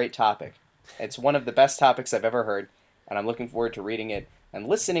think it's a great topic. It's one of the best topics I've ever heard, and I'm looking forward to reading it and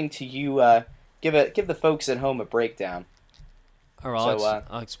listening to you give the folks at home a breakdown. All right,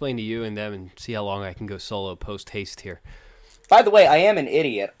 I'll explain to you and them and see how long I can go solo post-haste here. By the way, I am an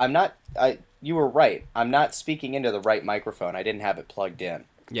idiot. You were right. I'm not speaking into the right microphone. I didn't have it plugged in.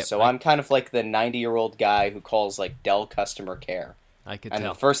 Yep, so I'm kind of like the 90-year-old guy who calls like Dell customer care. I could and tell.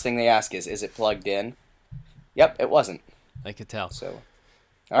 And the first thing they ask is it plugged in? Yep, it wasn't. I could tell. So,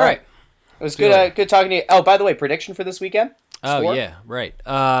 all right. It was good talking to you. Oh, by the way, prediction for this weekend? Score? Oh, yeah, right.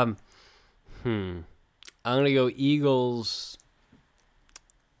 I'm going to go Eagles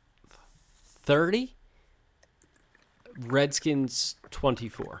 30, Redskins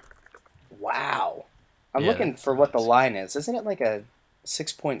 24. Wow. I'm looking for what the line is. Isn't it like a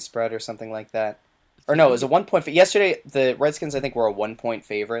 6-point spread or something like that? Or no, it was a 1 point. Yesterday, the Redskins, I think, were a 1 point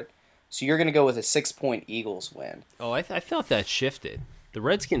favorite. So you're going to go with a 6-point Eagles win. Oh, I thought that shifted. The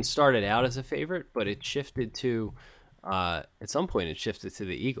Redskins started out as a favorite, but it shifted to at some point it shifted to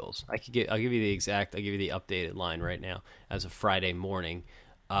the Eagles. I'll give you the updated line right now as of Friday morning.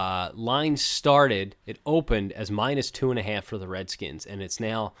 Line started, it opened as -2.5 for the Redskins, and it's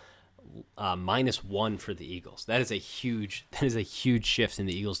now -1 for the Eagles. That is a huge shift in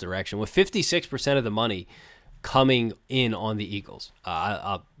the Eagles' direction, with 56% of the money coming in on the Eagles.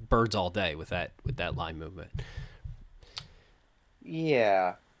 Birds all day with that line movement.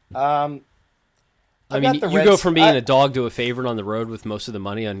 Yeah. I mean, you go from being a dog to a favorite on the road with most of the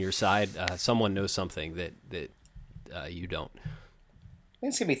money on your side. Someone knows something that you don't. I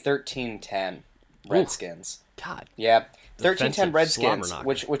think it's going to be 13-10 Redskins. Ooh, God. Yeah. 13-10 Redskins,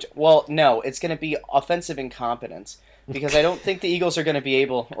 well, no, it's going to be offensive incompetence because I don't think the Eagles are going to be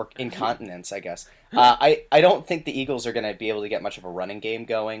able, or incontinence, I guess. I don't think the Eagles are going to be able to get much of a running game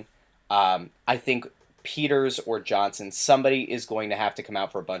going. I think Peters or Johnson, somebody is going to have to come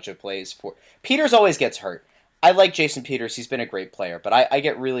out for a bunch of plays. Peters always gets hurt. I like Jason Peters. He's been a great player, but I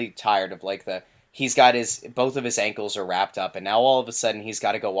get really tired of he's got both of his ankles are wrapped up, and now all of a sudden he's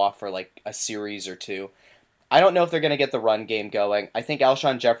got to go off for like a series or two. I don't know if they're going to get the run game going. I think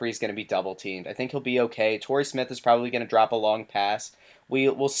Alshon Jeffrey is going to be double teamed. I think he'll be okay. Torrey Smith is probably going to drop a long pass.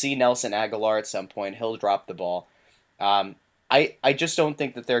 We'll see Nelson Aguilar at some point. He'll drop the ball. I just don't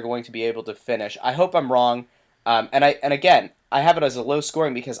think that they're going to be able to finish. I hope I'm wrong. And again, I have it as a low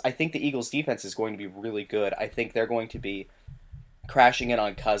scoring because I think the Eagles defense is going to be really good. I think they're going to be crashing in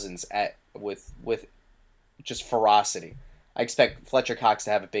on Cousins with just ferocity. I expect Fletcher Cox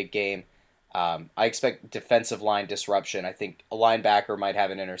to have a big game. I expect defensive line disruption. I think a linebacker might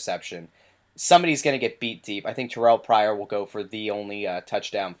have an interception. Somebody's going to get beat deep. I think Terrell Pryor will go for the only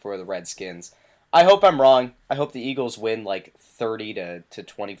touchdown for the Redskins. I hope I'm wrong. I hope the Eagles win like 30 to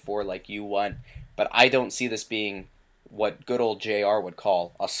 24 like you want. But I don't see this being what good old JR would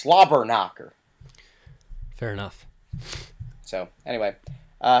call a slobber knocker. Fair enough. So, anyway,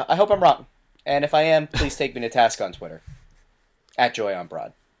 I hope I'm wrong. And if I am, please take me to task on Twitter.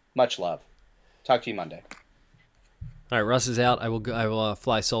 @JoyOnBroad. Much love. Talk to you Monday. All right, Russ is out. I will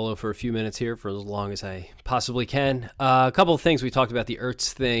fly solo for a few minutes here for as long as I possibly can. A couple of things. We talked about the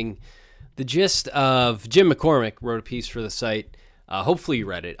Ertz thing. The gist of Jim McCormick wrote a piece for the site. Hopefully you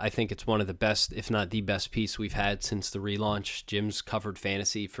read it. I think it's one of the best, if not the best piece we've had since the relaunch. Jim's covered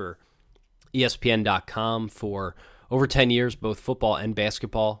fantasy for ESPN.com for over 10 years, both football and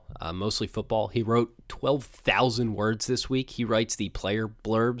basketball, mostly football. He wrote 12,000 words this week. He writes the player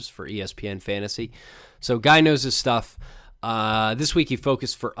blurbs for ESPN Fantasy. So guy knows his stuff. This week he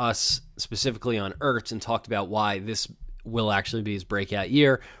focused for us specifically on Ertz and talked about why this will actually be his breakout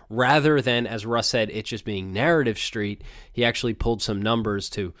year. Rather than, as Russ said, it just being narrative street, he actually pulled some numbers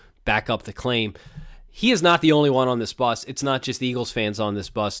to back up the claim. He is not the only one on this bus. It's not just Eagles fans on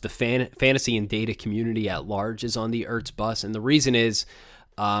this bus. The fantasy and data community at large is on the Ertz bus, and the reason is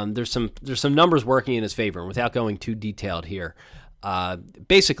there's some numbers working in his favor. And without going too detailed here,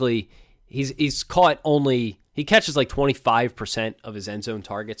 basically he's caught he catches like 25% of his end zone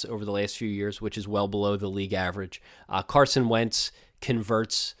targets over the last few years, which is well below the league average. Carson Wentz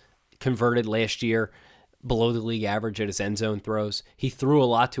converted last year below the league average at his end zone throws. He threw a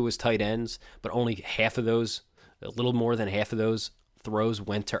lot to his tight ends, but only half of those, a little more than half of those throws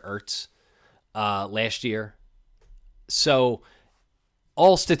went to Ertz last year. So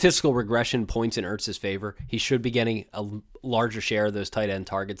all statistical regression points in Ertz's favor. He should be getting a larger share of those tight end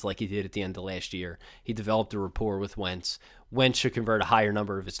targets like he did at the end of last year. He developed a rapport with Wentz. Wentz should convert a higher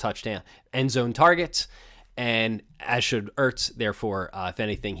number of his touchdown end zone targets, and as should Ertz. Therefore, if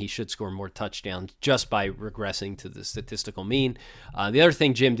anything, he should score more touchdowns just by regressing to the statistical mean. The other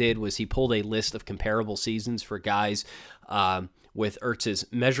thing Jim did was he pulled a list of comparable seasons for guys with Ertz's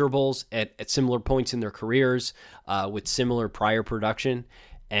measurables at similar points in their careers with similar prior production.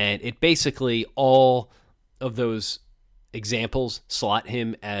 And it basically, all of those examples slot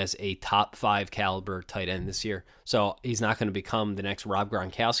him as a top 5 caliber tight end this year. So he's not going to become the next Rob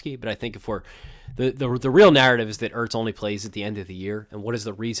Gronkowski, but I think if we're the real narrative is that Ertz only plays at the end of the year. And what is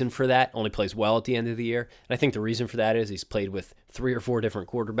the reason for that? Only plays well at the end of the year. And I think the reason for that is he's played with 3 or 4 different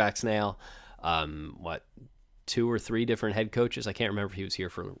quarterbacks now. 2 or 3 different head coaches. I can't remember if he was here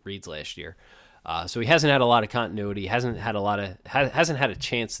for Reed's last year. So he hasn't had a lot of continuity. Hasn't had a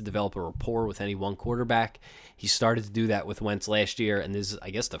chance to develop a rapport with any one quarterback. He started to do that with Wentz last year, and this is,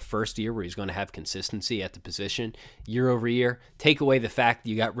 I guess, the first year where he's going to have consistency at the position year over year. Take away the fact that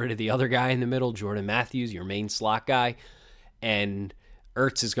you got rid of the other guy in the middle, Jordan Matthews, your main slot guy, and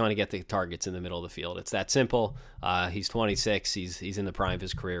Ertz is going to get the targets in the middle of the field. It's that simple. He's 26. He's in the prime of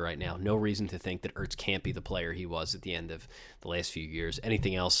his career right now. No reason to think that Ertz can't be the player he was at the end of the last few years.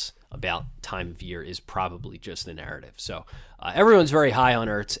 Anything else about time of year is probably just the narrative. So everyone's very high on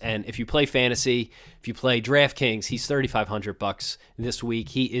Ertz, and if you play fantasy, if you play DraftKings, he's $3,500 this week.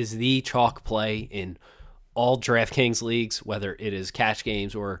 He is the chalk play in all DraftKings leagues, whether it is cash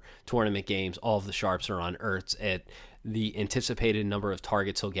games or tournament games. All of the sharps are on Ertz at the anticipated number of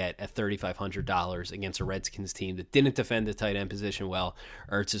targets he'll get at $3,500 against a Redskins team that didn't defend the tight end position well.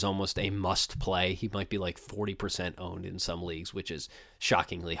 Ertz is almost a must play. He might be like 40% owned in some leagues, which is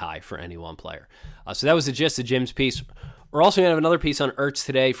shockingly high for any one player. So that was the gist of Jim's piece. We're also going to have another piece on Ertz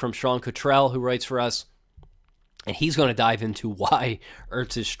today from Sean Cottrell, who writes for us. And he's going to dive into why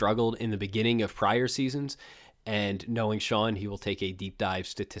Ertz has struggled in the beginning of prior seasons. And knowing Sean, he will take a deep dive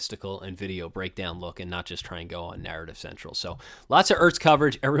statistical and video breakdown look and not just try and go on Narrative Central. So lots of Ertz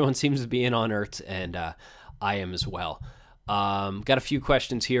coverage. Everyone seems to be in on Ertz, and I am as well. Got a few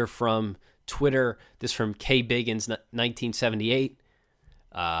questions here from Twitter. This from K Biggins 1978.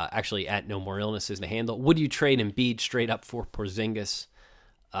 Actually, at No More Illness is the handle. Would you trade Embiid straight up for Porzingis?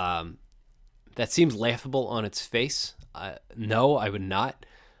 That seems laughable on its face. No, I would not.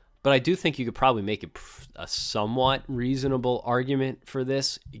 But I do think you could probably make a somewhat reasonable argument for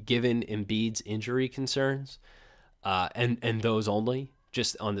this, given Embiid's injury concerns, and those only,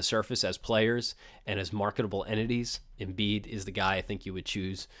 just on the surface as players and as marketable entities. Embiid is the guy I think you would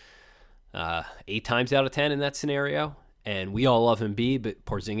choose 8 times out of 10 in that scenario. And we all love Embiid, but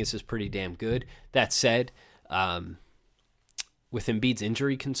Porzingis is pretty damn good. That said, with Embiid's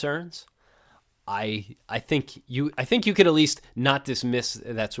injury concerns, I think you could at least not dismiss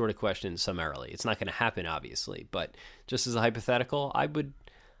that sort of question summarily. It's not going to happen, obviously, but just as a hypothetical, I would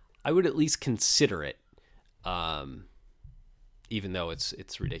at least consider it, even though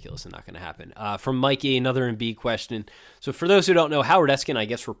it's ridiculous and not going to happen. From Mikey, another Embiid question. So for those who don't know, Howard Eskin, I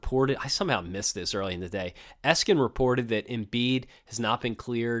guess, reported, I somehow missed this early in the day. Eskin reported that Embiid has not been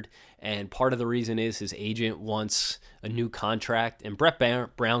cleared, and part of the reason is his agent wants a new contract, and Brett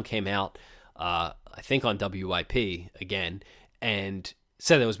Brown came out, I think on WIP again, and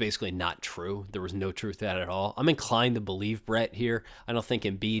said that was basically not true. There was no truth to that at all. I'm inclined to believe Brett here. I don't think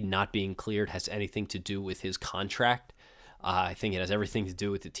Embiid not being cleared has anything to do with his contract. I think it has everything to do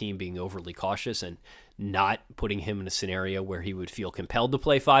with the team being overly cautious and not putting him in a scenario where he would feel compelled to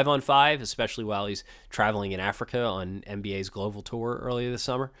play 5-on-5, especially while he's traveling in Africa on NBA's global tour earlier this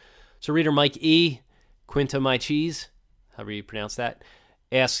summer. So reader Mike E. Quinta My Cheese, however you pronounce that,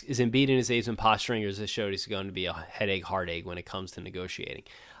 asks, is Embiid in his agent posturing, or is this show he's going to be a headache, heartache when it comes to negotiating?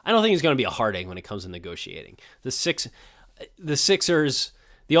 I don't think he's going to be a heartache when it comes to negotiating. The Sixers,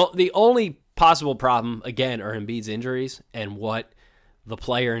 the only possible problem, again, are Embiid's injuries and what the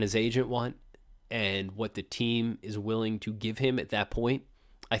player and his agent want and what the team is willing to give him at that point.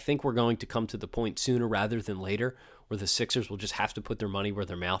 I think we're going to come to the point sooner rather than later where the Sixers will just have to put their money where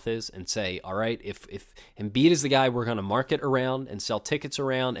their mouth is and say, all right, if Embiid is the guy we're going to market around and sell tickets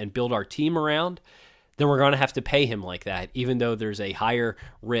around and build our team around, then we're going to have to pay him like that, even though there's a higher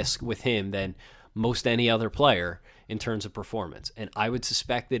risk with him than most any other player in terms of performance. And I would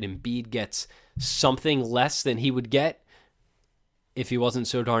suspect that Embiid gets something less than he would get if he wasn't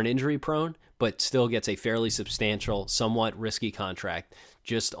so darn injury prone, but still gets a fairly substantial, somewhat risky contract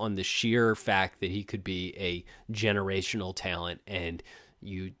just on the sheer fact that he could be a generational talent. And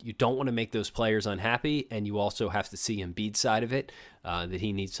you don't want to make those players unhappy, and you also have to see Embiid's side of it, that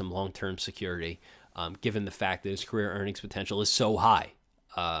he needs some long-term security, given the fact that his career earnings potential is so high.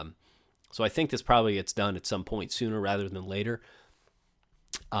 So I think this probably gets done at some point sooner rather than later.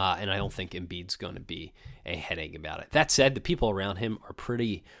 And I don't think Embiid's going to be a headache about it. That said, the people around him are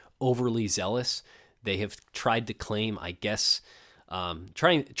pretty overly zealous. They have tried to claim, I guess,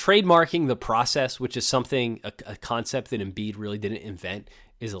 trademarking the process, which is something, a concept that Embiid really didn't invent,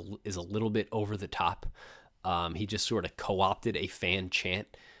 is a little bit over the top. He just sort of co-opted a fan chant,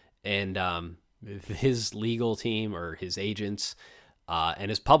 and his legal team or his agents and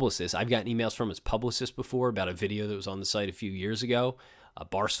his publicist. I've gotten emails from his publicist before about a video that was on the site a few years ago.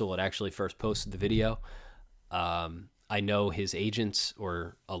 Barstool had actually first posted the video. I know his agents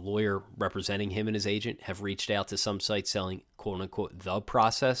or a lawyer representing him and his agent have reached out to some sites selling quote-unquote The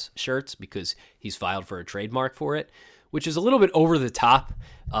Process shirts because he's filed for a trademark for it, which is a little bit over the top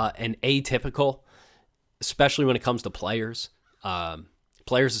and atypical, especially when it comes to players.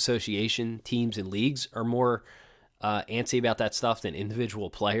 Players Association, teams, and leagues are more antsy about that stuff than individual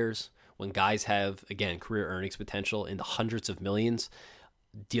players. When guys have, again, career earnings potential in the hundreds of millions,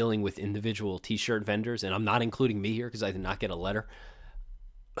 dealing with individual T-shirt vendors, and I'm not including me here because I did not get a letter,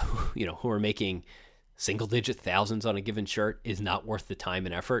 who are making single-digit thousands on a given shirt, is not worth the time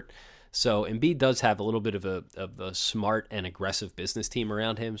and effort. So Embiid does have a little bit of a smart and aggressive business team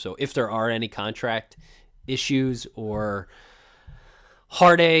around him. So if there are any contract issues or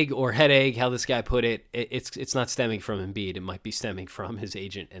heartache or headache, how this guy put it, it's not stemming from Embiid. It might be stemming from his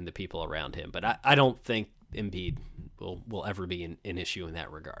agent and the people around him. But I don't think Embiid will ever be an issue in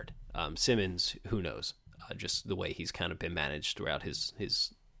that regard. Simmons, who knows? Just the way he's kind of been managed throughout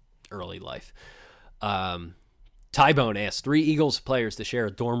his early life. Tybone asked, 3 Eagles players to share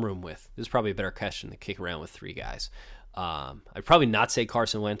a dorm room with. This is probably a better question to kick around with 3 guys. I'd probably not say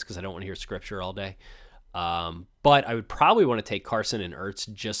Carson Wentz because I don't want to hear scripture all day. But I would probably want to take Carson and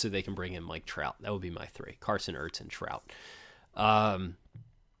Ertz just so they can bring in Mike Trout. That would be my 3. Carson, Ertz, and Trout.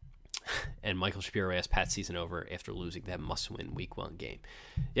 And Michael Shapiro asked, Pat season over after losing that must-win Week 1 game.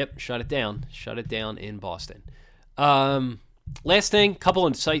 Yep, shut it down. Shut it down in Boston. Last thing, couple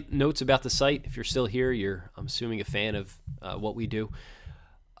of site notes about the site. If you're still here, I'm assuming, a fan of what we do.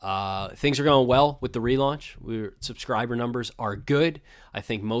 Things are going well with the relaunch. Subscriber numbers are good. I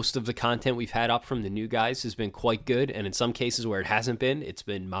think most of the content we've had up from the new guys has been quite good, and in some cases where it hasn't been, it's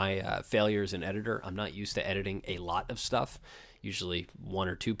been my failure as an editor. I'm not used to editing a lot of stuff, usually 1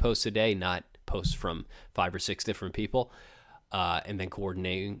 or 2 posts a day, not posts from 5 or 6 different people, and then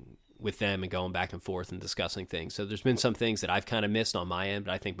coordinating with them and going back and forth and discussing things. So there's been some things that I've kind of missed on my end,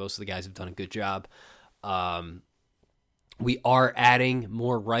 but I think most of the guys have done a good job. We are adding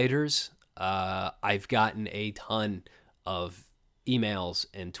more writers. I've gotten a ton of emails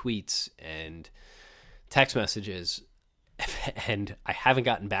and tweets and text messages, and I haven't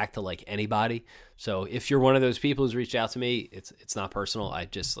gotten back to like anybody. So if you're one of those people who's reached out to me, it's not personal. I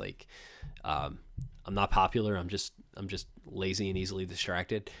just I'm not popular. I'm just lazy and easily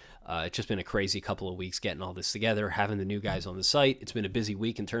distracted. It's just been a crazy couple of weeks getting all this together, having the new guys on the site. It's been a busy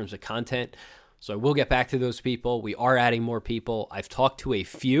week in terms of content. So I will get back to those people. We are adding more people. I've talked to a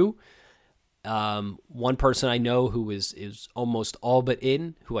few. One person I know who is almost all but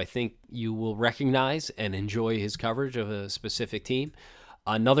in, who I think you will recognize and enjoy his coverage of a specific team.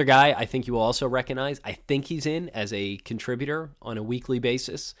 Another guy I think you will also recognize, I think he's in as a contributor on a weekly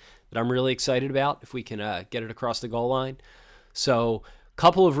basis that I'm really excited about if we can get it across the goal line. So a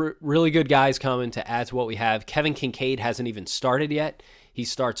couple of really good guys coming to add to what we have. Kevin Kincaid hasn't even started yet. He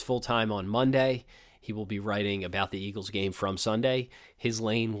starts full-time on Monday. He will be writing about the Eagles game from Sunday. His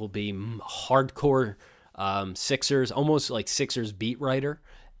lane will be hardcore Sixers, almost like Sixers beat writer,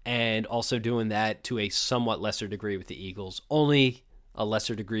 and also doing that to a somewhat lesser degree with the Eagles. Only a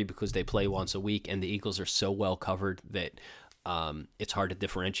lesser degree because they play once a week, and the Eagles are so well covered that it's hard to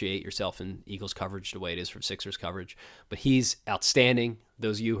differentiate yourself in Eagles coverage the way it is from Sixers coverage. But he's outstanding.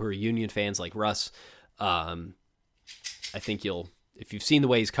 Those of you who are Union fans like Russ, I think if you've seen the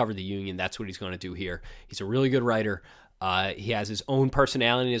way he's covered the Union, that's what he's going to do here. He's a really good writer. He has his own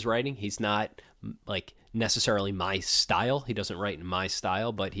personality in his writing. He's not like necessarily my style. He doesn't write in my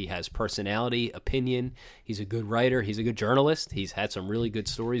style, but he has personality, opinion. He's a good writer. He's a good journalist. He's had some really good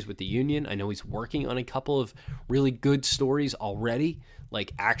stories with the Union. I know he's working on a couple of really good stories already,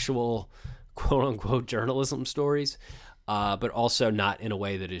 like actual quote-unquote journalism stories, but also not in a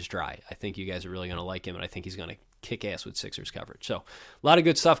way that is dry. I think you guys are really going to like him, and I think he's going to kick ass with Sixers coverage. So a lot of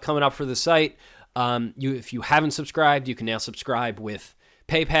good stuff coming up for the site. If you haven't subscribed, you can now subscribe with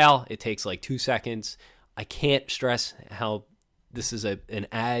PayPal. It takes like 2 seconds. I can't stress how this is an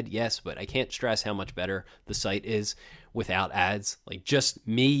ad, yes, but I can't stress how much better the site is without ads. Like just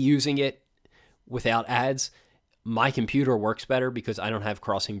me using it without ads, my computer works better because I don't have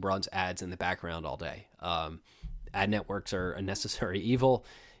Crossing Broads ads in the background all day. Ad networks are a necessary evil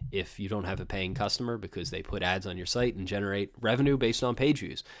if you don't have a paying customer because they put ads on your site and generate revenue based on page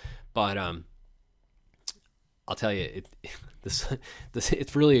views. But I'll tell you,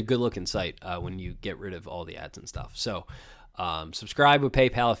 it's really a good-looking site when you get rid of all the ads and stuff. So subscribe with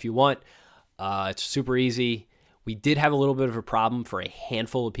PayPal if you want. It's super easy. We did have a little bit of a problem for a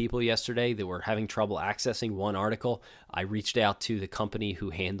handful of people yesterday that were having trouble accessing one article. I reached out to the company who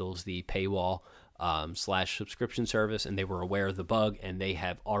handles the paywall / subscription service, and they were aware of the bug, and they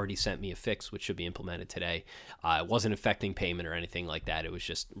have already sent me a fix, which should be implemented today. It wasn't affecting payment or anything like that. It was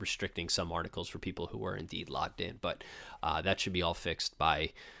just restricting some articles for people who were indeed logged in, but that should be all fixed by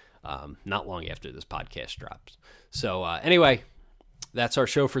not long after this podcast drops. So anyway, that's our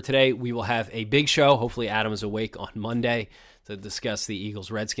show for today. We will have a big show. Hopefully Adam is awake on Monday to discuss the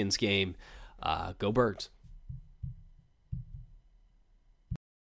Eagles-Redskins game. Go Birds.